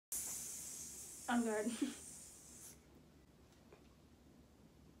On guard.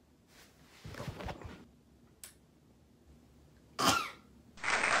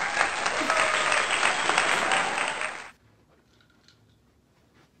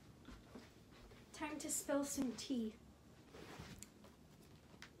 Time to spill some tea.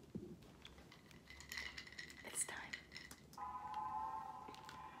 It's time.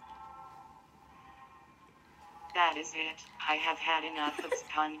 That is it. I have had enough of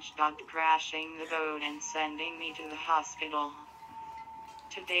SpongeBob crashing the boat and sending me to the hospital.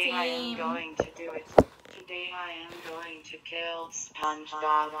 Today I am going to do it. Today I am going to kill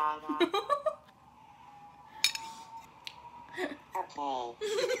SpongeBob. Okay.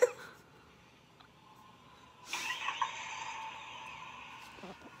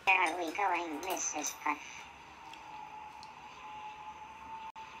 Where are we going, Mrs. Puff?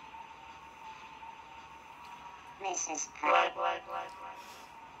 Mrs. Puff,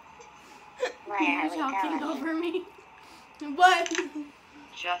 where are You're we talking going? over me. What?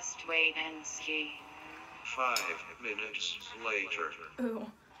 Just wait and see. 5 minutes later.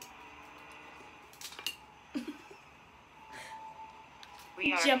 Ooh.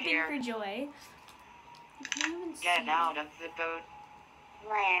 We are Jumping here. for joy. Get out of the boat.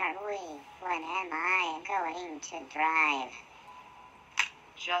 Where are we? When am I going to drive?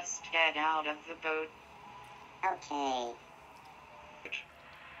 Just get out of the boat. Okay.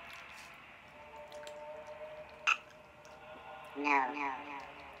 No.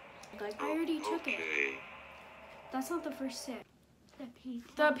 Like, I already took it. Okay. That's not the first sip. The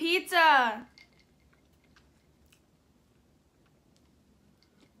pizza. The pizza!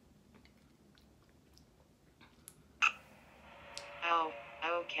 Oh,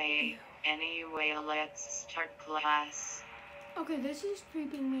 okay. Anyway, let's start class. Okay, this is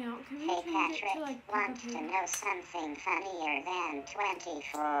creeping me out. Can we Hey, change it Patrick, to like want Peppa to Pig? know something funnier than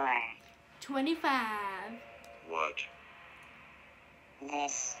 24? 25. What?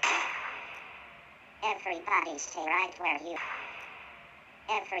 This. Everybody stay right where you...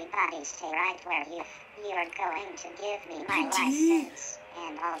 Everybody stay right where you... You're going to give me my license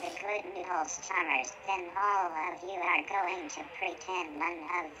and all the good noodle summers. Then all of you are going to pretend none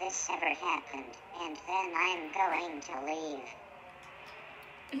of this ever happened. And then I'm going to leave.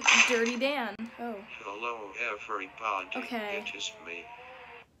 Dirty Dan. Oh. Hello, everybody. Okay. It is me.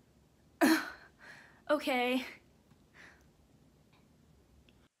 Okay.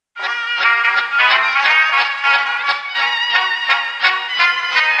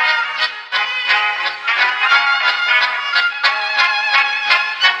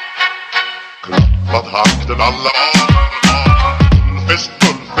 Klappat hakten alla Fullfest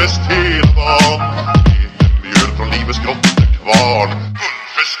hela dagen. Mjöl från livets grottekvarn.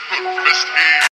 Fullfest